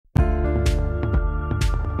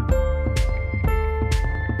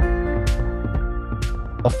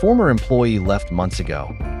A former employee left months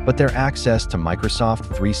ago, but their access to Microsoft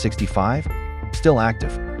 365 still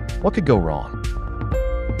active. What could go wrong?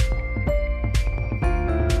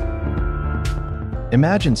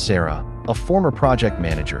 Imagine Sarah, a former project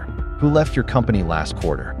manager, who left your company last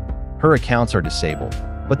quarter. Her accounts are disabled,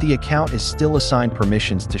 but the account is still assigned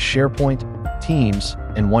permissions to SharePoint, Teams,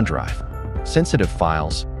 and OneDrive. Sensitive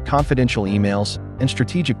files, confidential emails, and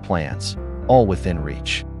strategic plans, all within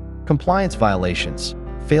reach. Compliance violations,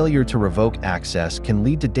 failure to revoke access can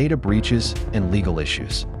lead to data breaches and legal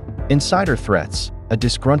issues. Insider threats, a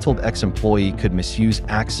disgruntled ex-employee could misuse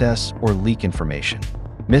access or leak information.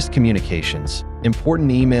 Missed communications,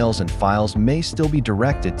 important emails and files may still be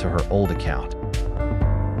directed to her old account.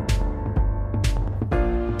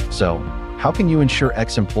 So, how can you ensure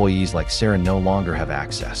ex-employees like Sarah no longer have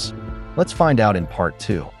access? Let's find out in part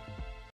 2.